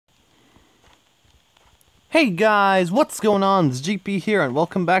Hey guys, what's going on? It's GP here, and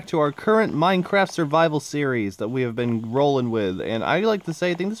welcome back to our current Minecraft survival series that we have been rolling with. And I like to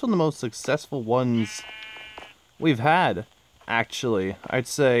say, I think this is one of the most successful ones we've had, actually. I'd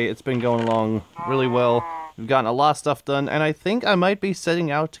say it's been going along really well. We've gotten a lot of stuff done, and I think I might be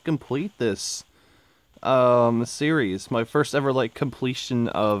setting out to complete this series. My first ever, completion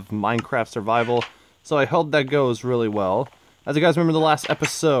of Minecraft survival. So I hope that goes really well. As you guys remember the last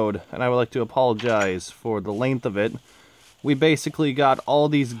episode, and I would like to apologize for the length of it, we basically got all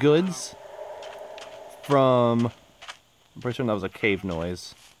these goods from... I'm pretty sure that was a cave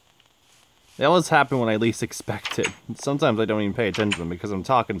noise. They always happen when I least expect it. Sometimes I don't even pay attention to them because I'm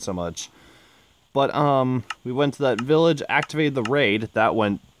talking so much. But, we went to that village, activated the raid. That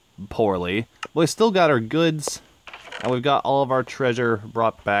went poorly. But we still got our goods, and we've got all of our treasure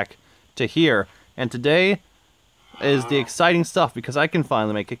brought back to here. And today is the exciting stuff because I can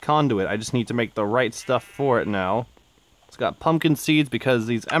finally make a conduit. I just need to make the right stuff for it now. It's got pumpkin seeds because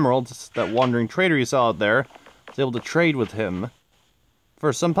these emeralds, that wandering trader you saw out there, was able to trade with him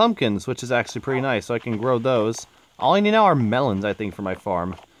for some pumpkins, which is actually pretty nice, so I can grow those. All I need now are melons, I think, for my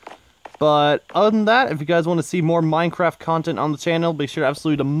farm. But other than that, if you guys want to see more Minecraft content on the channel, be sure to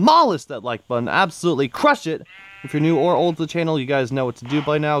absolutely demolish that like button, absolutely crush it. If you're new or old to the channel, you guys know what to do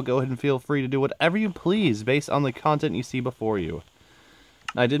by now. Go ahead and feel free to do whatever you please based on the content you see before you.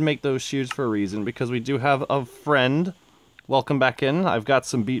 I did make those shoes for a reason, because we do have a friend. Welcome back in. I've got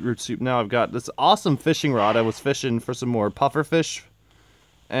some beetroot soup now. I've got this awesome fishing rod. I was fishing for some more pufferfish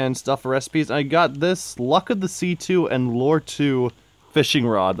and stuff for recipes. I got this Luck of the Sea 2 and Lore 2 fishing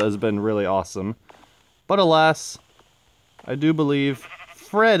rod that has been really awesome. But alas, I do believe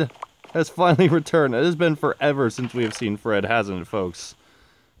Fred has finally returned. It has been forever since we have seen Fred, hasn't it, folks?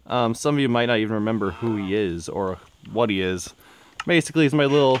 Some of you might not even remember who he is or what he is. Basically, he's my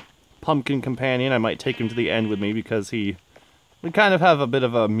little pumpkin companion. I might take him to the end with me because we kind of have a bit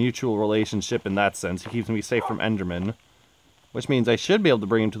of a mutual relationship in that sense. He keeps me safe from Enderman, which means I should be able to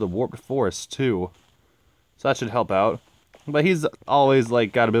bring him to the Warped Forest too. So that should help out. But he's always,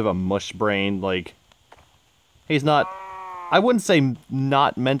 got a bit of a mush brain, he's not... I wouldn't say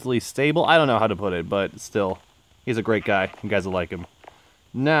not mentally stable. I don't know how to put it, but still, he's a great guy. You guys will like him.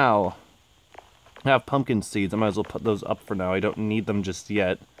 Now, I have pumpkin seeds. I might as well put those up for now. I don't need them just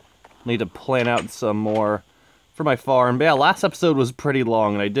yet. Need to plan out some more for my farm. But yeah, last episode was pretty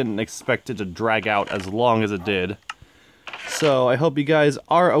long, and I didn't expect it to drag out as long as it did. So, I hope you guys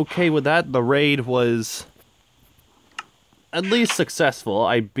are okay with that. The raid was at least successful.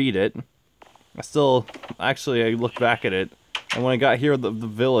 I beat it. I looked back at it. And when I got here at the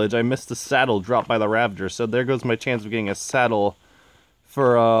village, I missed the saddle dropped by the Ravager, so there goes my chance of getting a saddle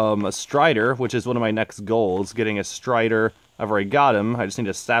for a Strider, which is one of my next goals, getting a Strider. I've already got him, I just need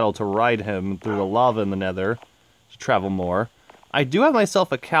a saddle to ride him through the lava in the nether, to travel more. I do have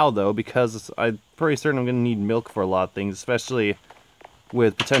myself a cow, though, because I'm pretty certain I'm going to need milk for a lot of things, especially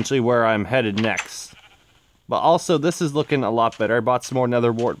with potentially where I'm headed next. But also, this is looking a lot better. I bought some more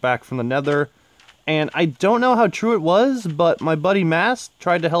nether wart back from the nether. And I don't know how true it was, but my buddy Mass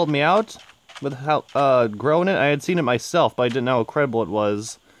tried to help me out with how growing it. I had seen it myself, but I didn't know how credible it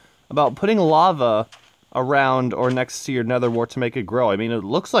was. About putting lava around or next to your nether wart to make it grow. I mean, it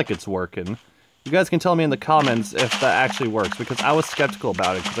looks like it's working. You guys can tell me in the comments if that actually works, because I was skeptical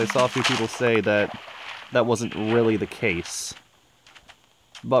about it, because I saw a few people say that that wasn't really the case.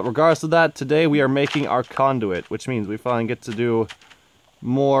 But regardless of that, today we are making our conduit, which means we finally get to do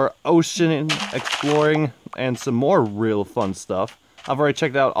more ocean exploring and some more real fun stuff. I've already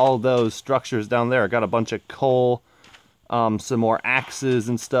checked out all those structures down there. I got a bunch of coal, some more axes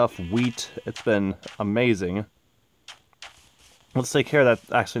and stuff, wheat. It's been amazing. Let's take care of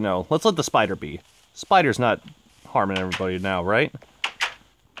that. Actually, no. Let's let the spider be. Spider's not harming everybody now, right?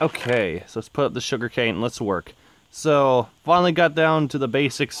 Okay, so let's put up the sugarcane and let's work. So, finally got down to the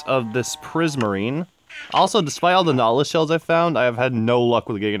basics of this prismarine. Also, despite all the nautilus shells I found, I have had no luck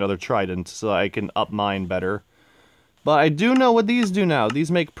with getting another trident, so I can up mine better. But I do know what these do now.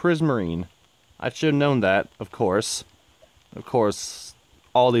 These make prismarine. I should have known that, of course. Of course,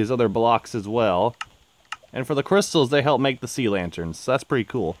 all these other blocks as well. And for the crystals, they help make the sea lanterns, so that's pretty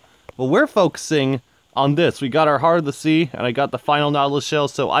cool. Well, we're focusing on this. We got our Heart of the Sea, and I got the final nautilus shell,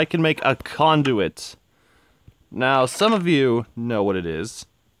 so I can make a conduit. Now, some of you know what it is.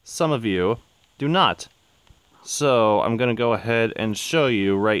 Some of you do not. So, I'm going to go ahead and show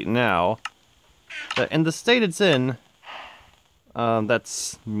you right now that in the state it's in,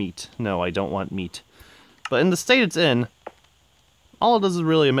 that's meat. No, I don't want meat. But in the state it's in, all it does is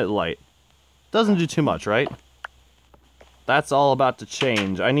really emit light. Doesn't do too much, right? That's all about to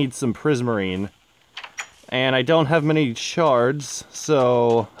change. I need some prismarine. And I don't have many shards,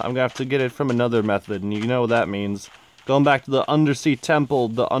 so I'm gonna have to get it from another method, and you know what that means. Going back to the undersea temple,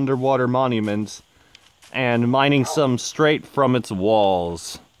 the underwater monument, and mining some straight from its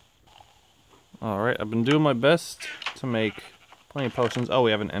walls. Alright, I've been doing my best to make plenty of potions. Oh,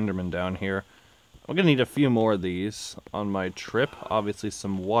 we have an Enderman down here. I'm gonna need a few more of these on my trip. Obviously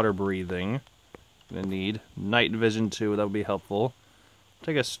some water breathing. Gonna need night vision too, that would be helpful.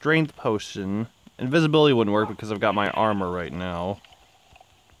 Take a strength potion. Invisibility wouldn't work because I've got my armor right now.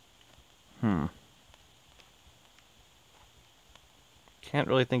 Can't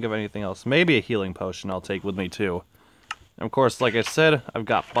really think of anything else. Maybe a healing potion I'll take with me too. And of course, like I said, I've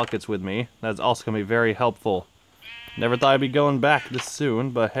got buckets with me. That's also going to be very helpful. Never thought I'd be going back this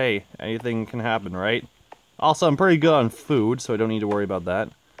soon, but hey, anything can happen, right? Also, I'm pretty good on food, so I don't need to worry about that.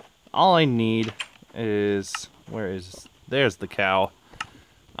 All I need is... There's the cow.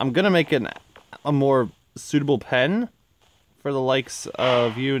 I'm going to make a more suitable pen for the likes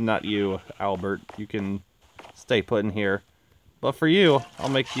of you. Not you, Albert. You can stay put in here. But for you, I'll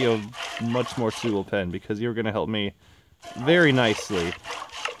make you a much more suitable pen because you're going to help me very nicely.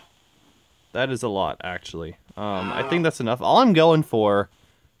 That is a lot, actually. I think that's enough. All I'm going for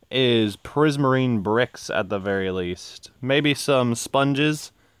is prismarine bricks at the very least. Maybe some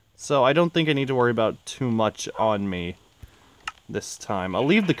sponges. So I don't think I need to worry about too much on me this time. I'll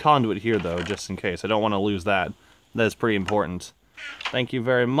leave the conduit here, though, just in case. I don't want to lose that. That is pretty important. Thank you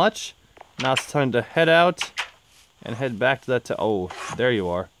very much. Now it's time to head out and head back to that oh, there you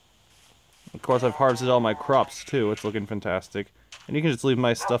are. Of course, I've harvested all my crops, too. It's looking fantastic. And you can just leave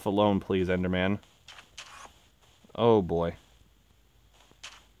my stuff alone, please, Enderman. Oh, boy.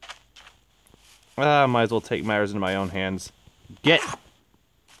 Might as well take matters into my own hands. Get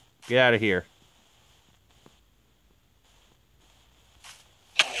out of here.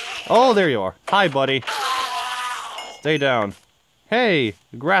 Oh, there you are. Hi, buddy. Stay down. Hey,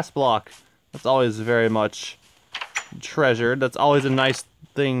 grass block. That's always very much treasured. That's always a nice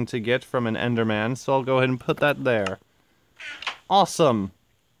thing to get from an Enderman, so I'll go ahead and put that there. Awesome.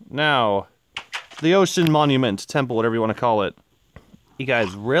 Now, the Ocean Monument, Temple, whatever you want to call it. You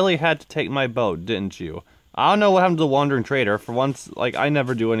guys really had to take my boat, didn't you? I don't know what happened to the Wandering Trader. For once, like, I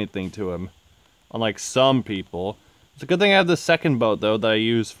never do anything to him. Unlike some people. It's a good thing I have the second boat, though, that I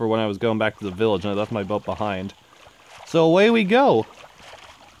used for when I was going back to the village, and I left my boat behind. So away we go.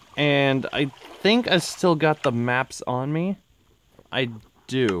 And I think I still got the maps on me. I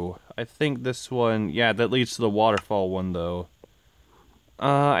do. I think this one, yeah, that leads to the waterfall one, though.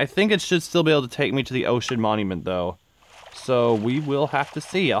 I think it should still be able to take me to the Ocean Monument, though. So we will have to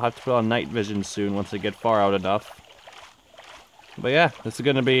see. I'll have to put on night vision soon once I get far out enough. But yeah, this is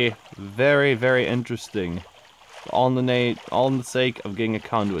going to be very, very interesting. All in the sake of getting a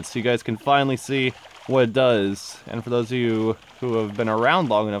conduit. So you guys can finally see what it does. And for those of you who have been around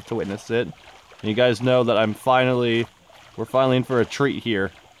long enough to witness it, you guys know that we're finally in for a treat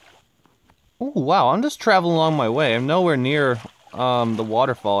here. Oh, wow, I'm just traveling along my way. I'm nowhere near the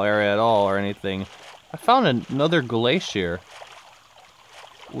waterfall area at all or anything. I found another glacier.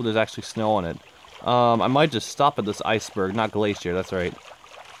 Oh, there's actually snow on it. I might just stop at this iceberg, not glacier, that's right.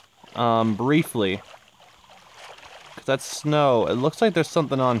 Briefly. Because that's snow. It looks like there's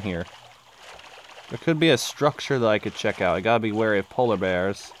something on here. There could be a structure that I could check out. I gotta be wary of polar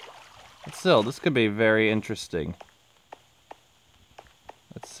bears. But still, this could be very interesting.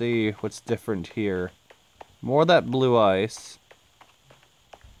 Let's see what's different here. More of that blue ice.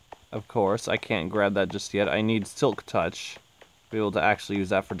 Of course, I can't grab that just yet. I need Silk Touch to be able to actually use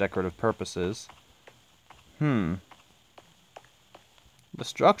that for decorative purposes. The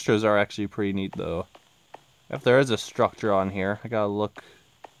structures are actually pretty neat, though. If there is a structure on here, I gotta look.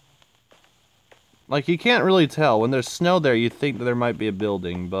 Like, you can't really tell. When there's snow there, you think that there might be a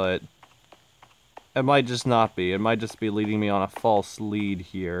building, but it might just not be. It might just be leading me on a false lead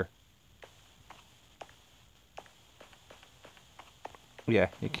here. Yeah,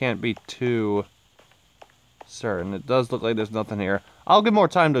 you can't be too certain. It does look like there's nothing here. I'll get more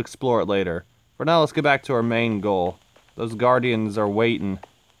time to explore it later. For now, let's get back to our main goal. Those guardians are waiting.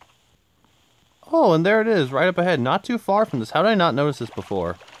 Oh, and there it is, right up ahead. Not too far from this. How did I not notice this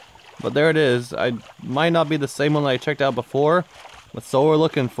before? But there it is. I might not be the same one that I checked out before, but so we're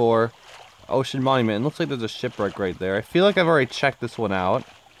looking for Ocean Monument. It looks like there's a shipwreck right there. I feel like I've already checked this one out,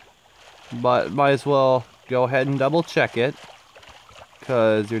 but might as well go ahead and double check it,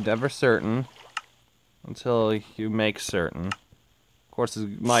 because you're never certain until you make certain. Of course,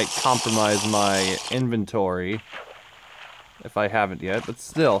 it might compromise my inventory if I haven't yet, but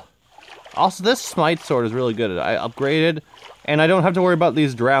still. Also, this smite sword is really good. I upgraded, and I don't have to worry about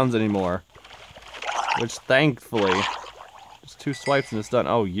these drowns anymore. Which, thankfully, just 2 swipes and it's done.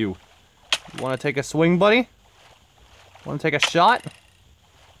 Oh, you. You want to take a swing, buddy? Want to take a shot?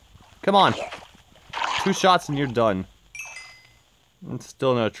 Come on. 2 shots and you're done. And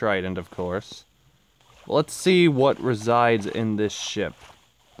still no trident, of course. Well, let's see what resides in this ship.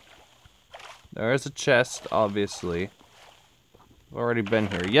 There is a chest, obviously. I've already been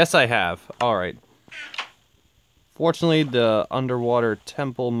here. Yes, I have. Alright. Fortunately, the underwater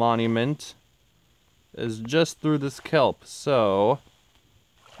temple monument is just through this kelp, so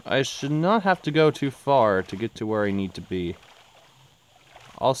I should not have to go too far to get to where I need to be.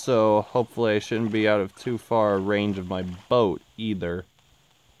 Also, hopefully I shouldn't be out of too far range of my boat, either.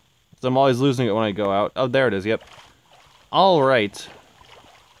 So I'm always losing it when I go out. Oh, there it is, yep. Alright.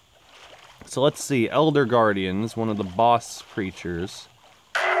 So let's see, Elder Guardians, one of the boss creatures.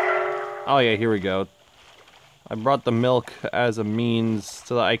 Oh yeah, here we go. I brought the milk as a means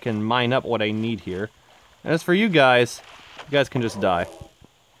so that I can mine up what I need here. And as for you guys can just die.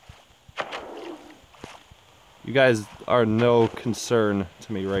 You guys are no concern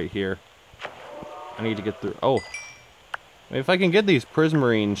to me right here. I need to get through. Oh. If I can get these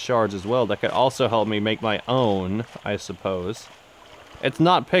prismarine shards as well, that could also help me make my own, I suppose. It's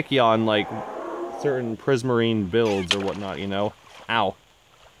not picky on, like, certain prismarine builds or whatnot, you know? Ow.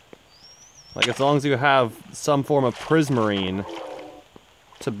 Like, as long as you have some form of prismarine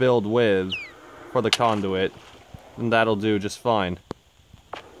to build with for the conduit, then that'll do just fine.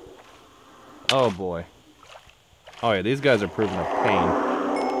 Oh boy. Oh yeah, these guys are proving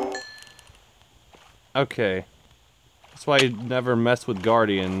a pain. Okay. That's why you never mess with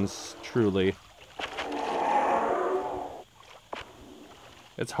guardians, truly.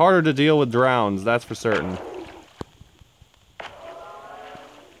 It's harder to deal with drowns, that's for certain.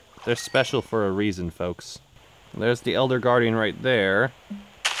 They're special for a reason, folks. There's the Elder Guardian right there.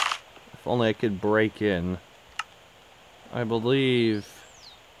 If only I could break in. I believe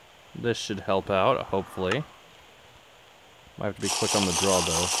this should help out, hopefully. Might have to be quick on the draw,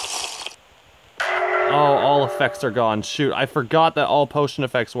 though. Oh, all effects are gone. Shoot, I forgot that all potion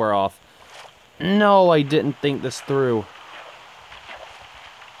effects wear off. No, I didn't think this through.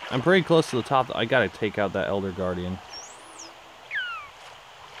 I'm pretty close to the top. I gotta take out that Elder Guardian.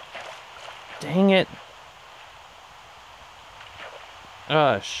 Dang it.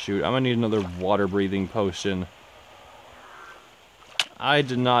 Ah, shoot. I'm gonna need another water-breathing potion. I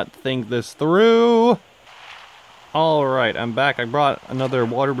did not think this through. Alright, I'm back. I brought another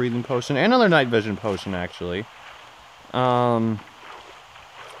water-breathing potion and another night vision potion, actually. So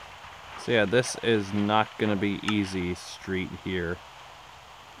yeah, this is not gonna be easy street here.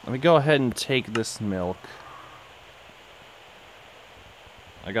 Let me go ahead and take this milk.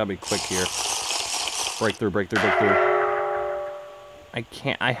 I gotta be quick here. Breakthrough, breakthrough, breakthrough. I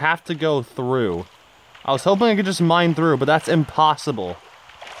can't. I have to go through. I was hoping I could just mine through, but that's impossible.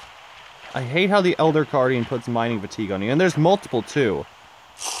 I hate how the Elder Guardian puts mining fatigue on you, and there's multiple too.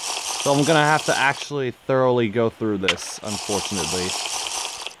 So I'm gonna have to actually thoroughly go through this, unfortunately.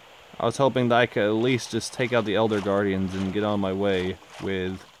 I was hoping that I could at least just take out the Elder Guardians and get on my way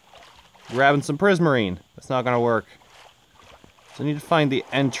with grabbing some prismarine. That's not gonna work. So I need to find the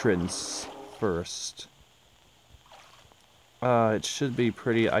entrance first. It should be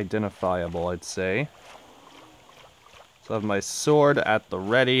pretty identifiable, I'd say. So I have my sword at the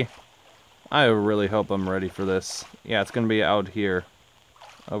ready. I really hope I'm ready for this. Yeah, it's gonna be out here.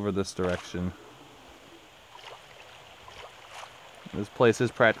 Over this direction. This place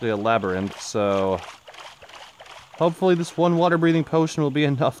is practically a labyrinth, so hopefully this one water-breathing potion will be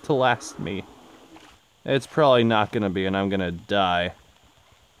enough to last me. It's probably not gonna be, and I'm gonna die.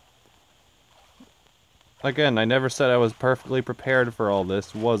 Again, I never said I was perfectly prepared for all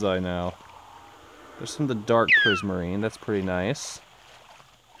this, was I now? There's some of the dark prismarine, that's pretty nice.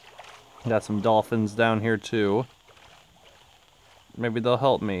 Got some dolphins down here too. Maybe they'll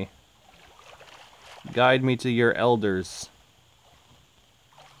help me. Guide me to your elders.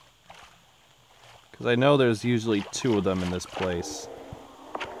 Because I know there's usually 2 of them in this place.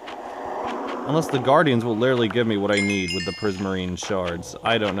 Unless the guardians will literally give me what I need with the prismarine shards.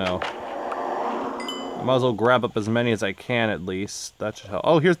 I don't know. I might as well grab up as many as I can at least. That should help.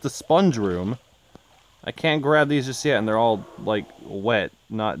 Oh, here's the sponge room. I can't grab these just yet, and they're all, like, wet,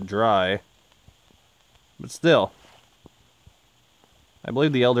 not dry. But still. I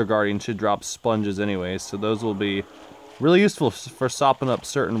believe the Elder Guardian should drop sponges anyways, so those will be really useful for sopping up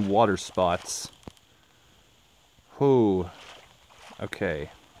certain water spots. Whew.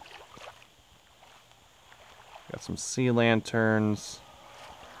 Okay. Got some sea lanterns.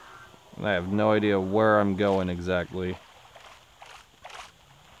 And I have no idea where I'm going exactly.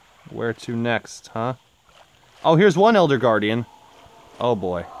 Where to next, huh? Oh, here's one Elder Guardian. Oh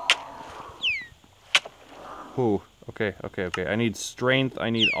boy. Ooh. Okay. I need strength. I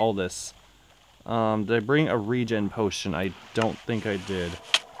need all this. Did I bring a regen potion? I don't think I did.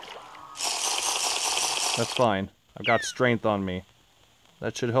 That's fine. I've got strength on me.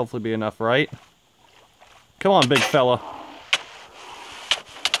 That should hopefully be enough, right? Come on, big fella.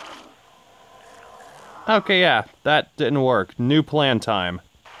 Okay, yeah. That didn't work. New plan time.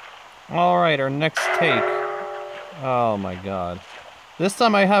 Alright, our next take. Oh my god. This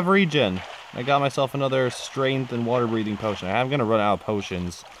time I have regen. I got myself another strength and water breathing potion. I'm gonna run out of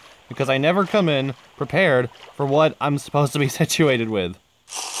potions. Because I never come in prepared for what I'm supposed to be situated with.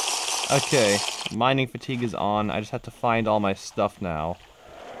 Okay, mining fatigue is on. I just have to find all my stuff now.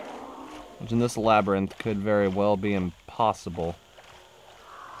 Which in this labyrinth could very well be impossible.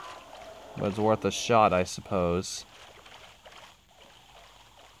 But it's worth a shot, I suppose.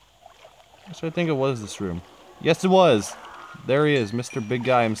 So I think it was this room. Yes, it was! There he is, Mr. Big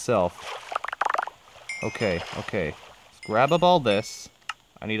Guy himself. Okay. Let's grab up all this.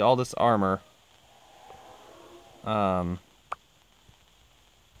 I need all this armor.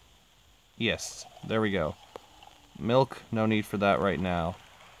 Yes, there we go. Milk, no need for that right now.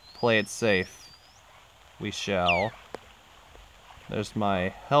 Play it safe. We shall. There's my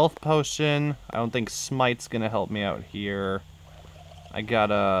health potion. I don't think Smite's gonna help me out here. I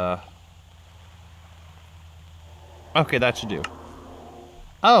gotta... Okay, that should do.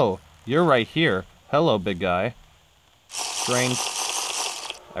 Oh, you're right here. Hello, big guy. Strength.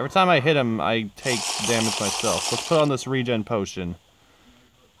 Every time I hit him, I take damage myself. Let's put on this regen potion.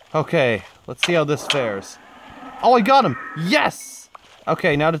 Okay, let's see how this fares. Oh, I got him! Yes!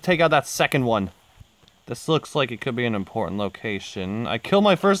 Okay, now to take out that second one. This looks like it could be an important location. I killed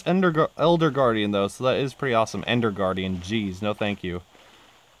my first Elder Guardian, though, so that is pretty awesome. Ender Guardian, jeez, no thank you.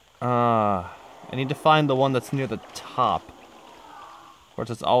 I need to find the one that's near the top. Of course,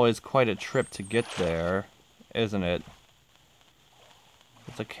 it's always quite a trip to get there, isn't it?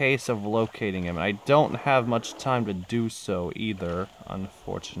 It's a case of locating him. I don't have much time to do so either,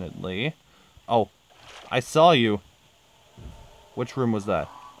 unfortunately. Oh, I saw you. Which room was that?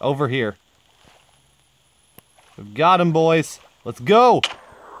 Over here. We've got him, boys. Let's go!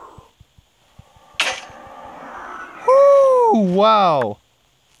 Whoo! Wow!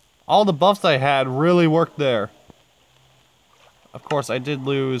 All the buffs I had really worked there. Of course, I did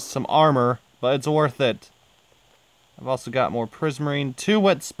lose some armor, but it's worth it. I've also got more prismarine, 2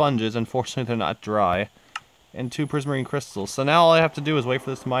 wet sponges, unfortunately they're not dry, and 2 prismarine crystals. So now all I have to do is wait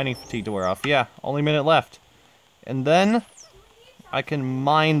for this mining fatigue to wear off. Yeah, only a minute left. And then, I can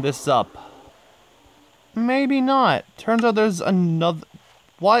mine this up. Maybe not. Turns out there's another...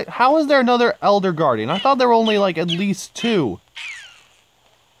 Why? How is there another Elder Guardian? I thought there were only, like, at least 2.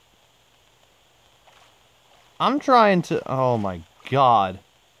 I'm trying to... Oh my god.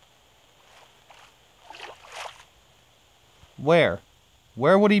 Where?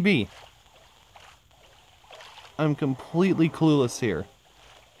 Where would he be? I'm completely clueless here.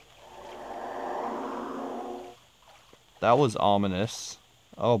 That was ominous.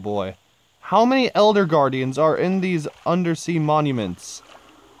 Oh boy. How many Elder Guardians are in these undersea monuments?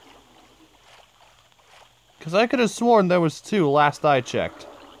 Because I could have sworn there was 2 last I checked.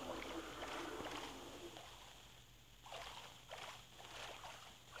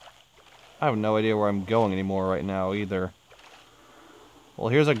 I have no idea where I'm going anymore right now either. Well,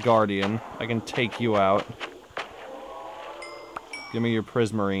 here's a Guardian. I can take you out. Give me your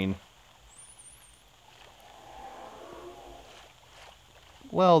prismarine.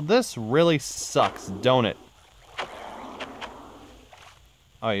 Well, this really sucks, don't it?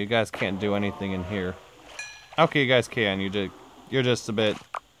 Oh, you guys can't do anything in here. Okay, you guys can. You're just a bit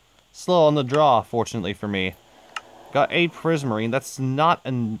slow on the draw, fortunately for me. Got 8 prismarine. That's not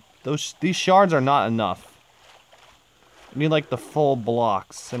these shards are not enough. I need like the full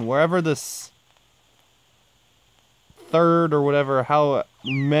blocks, and wherever this third or whatever, how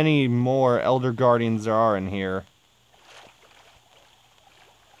many more Elder Guardians there are in here.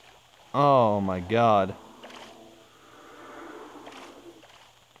 Oh my god.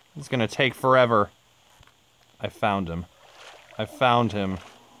 It's gonna take forever. I found him. I found him.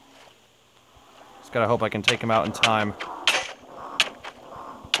 Just gotta hope I can take him out in time.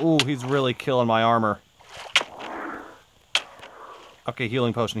 Ooh, he's really killing my armor. Okay,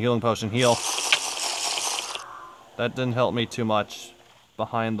 healing potion, heal. That didn't help me too much.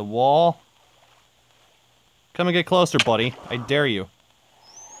 Behind the wall. Come and get closer, buddy. I dare you.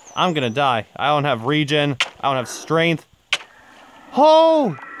 I'm gonna die. I don't have regen. I don't have strength.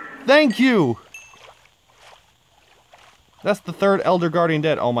 Oh! Thank you! That's the third Elder Guardian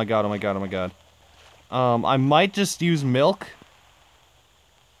dead. Oh my god, oh my god, oh my god. I might just use milk.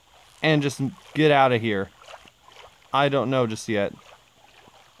 And just get out of here. I don't know just yet.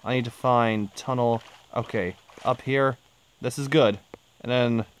 I need to find tunnel. Okay, up here. This is good. And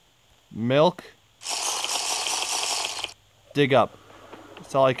then milk. Dig up.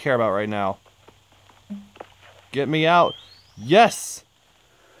 That's all I care about right now. Get me out. Yes!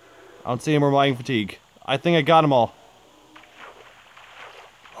 I don't see any more mining fatigue. I think I got them all.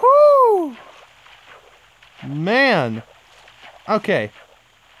 Whoo! Man! Okay.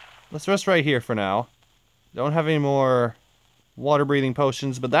 Let's rest right here for now. Don't have any more water-breathing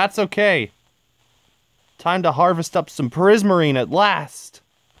potions, but that's okay. Time to harvest up some prismarine at last.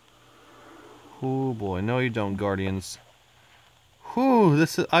 Oh boy, no you don't, Guardians. Whew,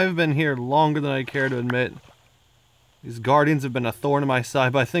 I've been here longer than I care to admit. These Guardians have been a thorn in my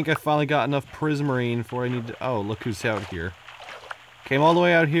side, but I think I finally got enough prismarine for I need to... Oh, look who's out here. Came all the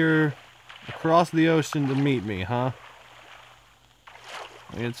way out here across the ocean to meet me, huh?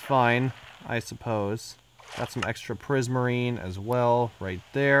 I mean, it's fine, I suppose. Got some extra prismarine as well, right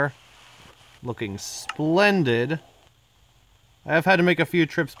there. Looking splendid. I have had to make a few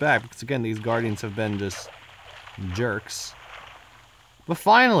trips back, because again, these Guardians have been just jerks. But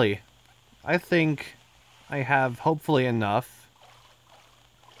finally, I think I have hopefully enough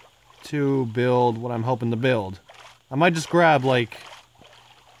to build what I'm hoping to build. I might just grab, like,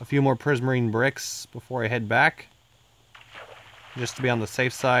 a few more prismarine bricks before I head back. Just to be on the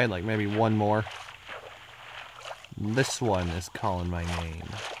safe side, like maybe one more. This one is calling my name.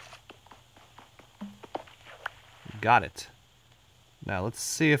 Got it. Now let's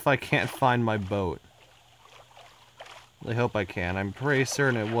see if I can't find my boat. I hope I can. I'm pretty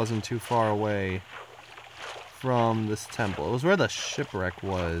certain it wasn't too far away from this temple. It was where the shipwreck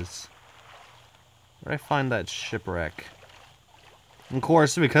was. Where did I find that shipwreck? And of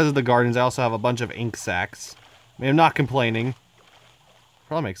course, because of the Guardians, I also have a bunch of ink sacs. I mean, I'm not complaining.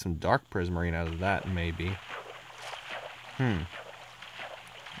 Probably make some dark prismarine out of that, maybe.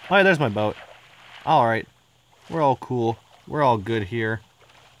 Alright, there's my boat. Alright. We're all cool. We're all good here.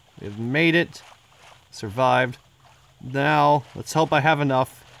 We've made it. Survived. Now, let's hope I have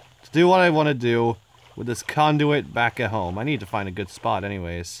enough to do what I want to do with this conduit back at home. I need to find a good spot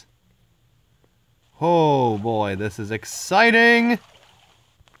anyways. Oh boy, this is exciting!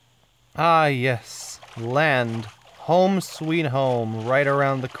 Ah yes, land. Home sweet home, right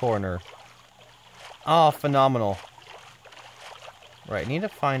around the corner. Oh, phenomenal. Right, I need to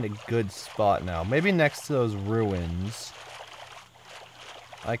find a good spot now. Maybe next to those ruins.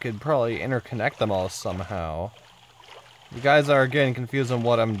 I could probably interconnect them all somehow. You guys are getting confused on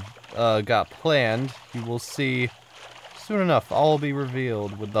what I'm got planned. You will see soon enough. All will be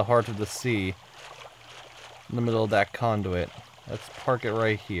revealed with the heart of the sea in the middle of that conduit. Let's park it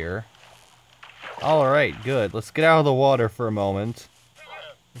right here. Alright, good. Let's get out of the water for a moment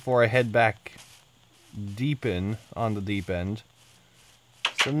before I head back on the deep end.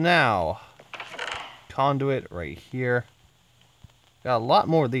 So now, conduit right here. Got a lot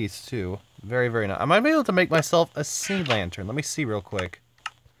more of these too. Very, very nice. I might be able to make myself a sea lantern. Let me see real quick.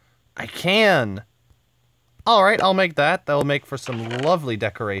 I can! Alright, I'll make that. That will make for some lovely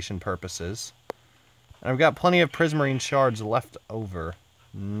decoration purposes. And I've got plenty of prismarine shards left over.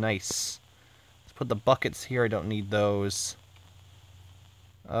 Nice. Let's put the buckets here. I don't need those.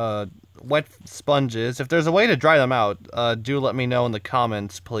 Wet sponges. If there's a way to dry them out, do let me know in the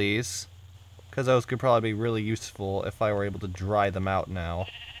comments, please. Because those could probably be really useful if I were able to dry them out now.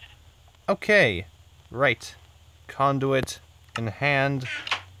 Okay. Right. Conduit in hand.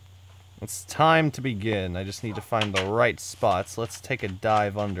 It's time to begin. I just need to find the right spots. Let's take a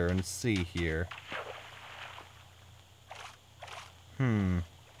dive under and see here.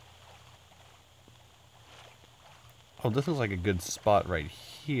 Oh, this is like a good spot right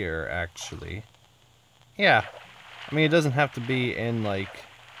here, actually. Yeah. I mean, it doesn't have to be in, like,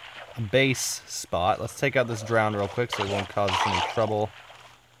 a base spot. Let's take out this drown real quick so it won't cause us any trouble.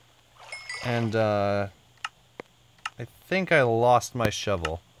 And, I think I lost my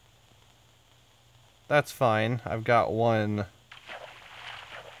shovel. That's fine. I've got one.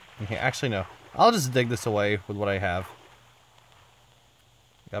 Okay, actually, no. I'll just dig this away with what I have.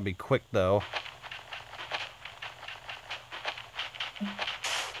 Gotta be quick, though.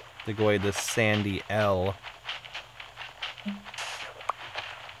 Dig away this sandy L.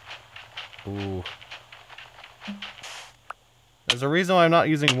 Ooh. There's a reason why I'm not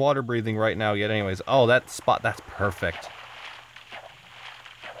using water breathing right now yet anyways. Oh, that spot, that's perfect.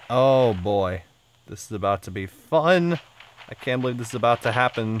 Oh boy. This is about to be fun. I can't believe this is about to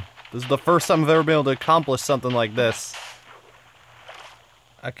happen. This is the first time I've ever been able to accomplish something like this.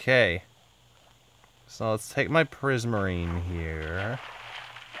 Okay. So let's take my prismarine here.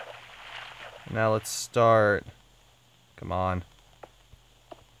 Now let's start. Come on.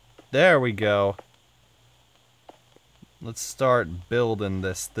 There we go. Let's start building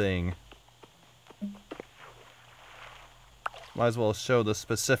this thing. Might as well show the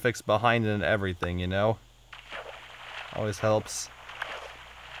specifics behind it and everything, you know? Always helps.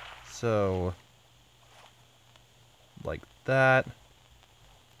 So, like that.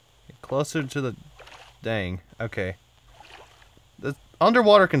 Get closer to the... Dang, okay. The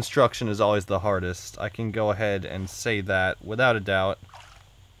underwater construction is always the hardest. I can go ahead and say that without a doubt.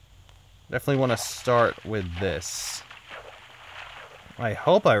 Definitely want to start with this. I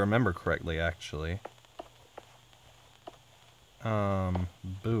hope I remember correctly, actually.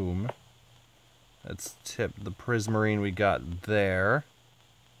 Boom. Let's tip the prismarine we got there.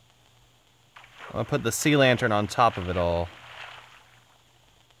 I'll put the sea lantern on top of it all.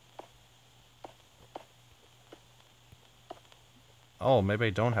 Oh, maybe I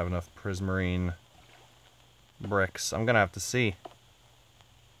don't have enough prismarine bricks. I'm gonna have to see.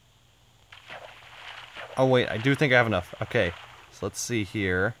 Oh wait, I do think I have enough. Okay, so let's see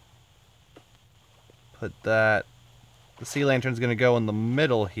here. Put that... The sea lantern's gonna go in the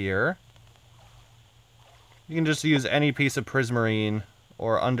middle here. You can just use any piece of prismarine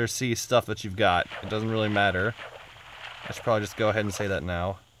or undersea stuff that you've got. It doesn't really matter. I should probably just go ahead and say that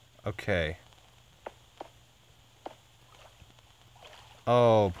now. Okay.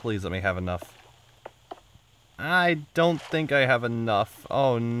 Oh, please let me have enough. I don't think I have enough.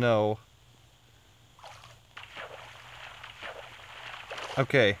 Oh no.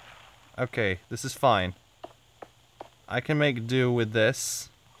 Okay. Okay, this is fine. I can make do with this.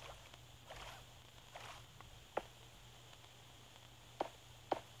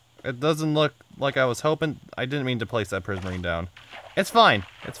 It doesn't look like I was hoping. I didn't mean to place that prismarine down. It's fine.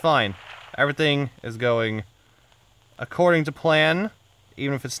 It's fine. Everything is going according to plan,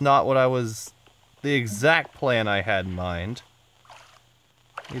 even if it's not what I was... the exact plan I had in mind.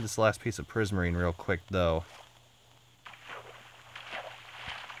 Need this last piece of prismarine real quick, though.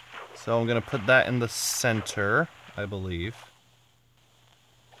 So I'm gonna put that in the center, I believe.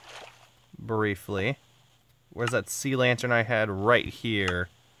 Briefly. Where's that sea lantern I had? Right here.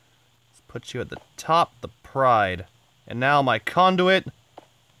 Let's put you at the top, the pride. And now my conduit.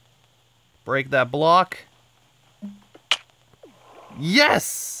 Break that block.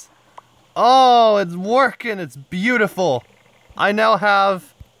 Yes! Oh, it's working. It's beautiful. I now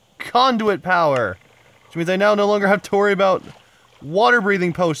have conduit power. Which means I now no longer have to worry about water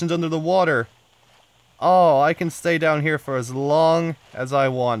breathing potions under the water. Oh, I can stay down here for as long as I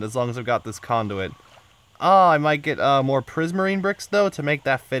want, as long as I've got this conduit. Ah, I might get more prismarine bricks, though, to make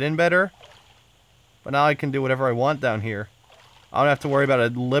that fit in better. But now I can do whatever I want down here. I don't have to worry about a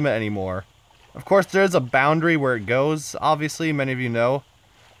limit anymore. Of course, there's a boundary where it goes, obviously, many of you know.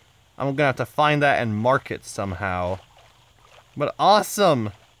 I'm gonna have to find that and mark it somehow. But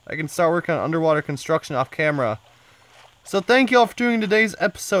awesome! I can start working on underwater construction off camera. So thank you all for tuning in today's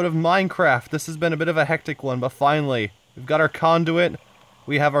episode of Minecraft. This has been a bit of a hectic one, but finally, we've got our conduit.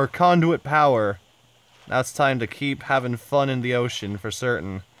 We have our conduit power. Now it's time to keep having fun in the ocean, for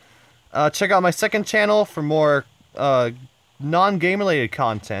certain. Check out my second channel for more non-game related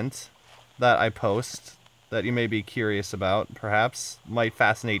content that I post that you may be curious about, perhaps, might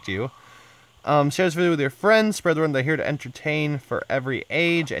fascinate you. Share this video with your friends, spread the word. They're here to entertain for every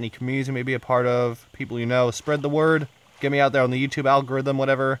age, any communities you may be a part of, people you know, spread the word, get me out there on the YouTube algorithm,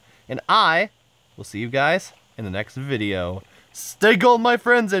 whatever, and I will see you guys in the next video. Stay gold, my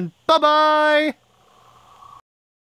friends, and bye-bye!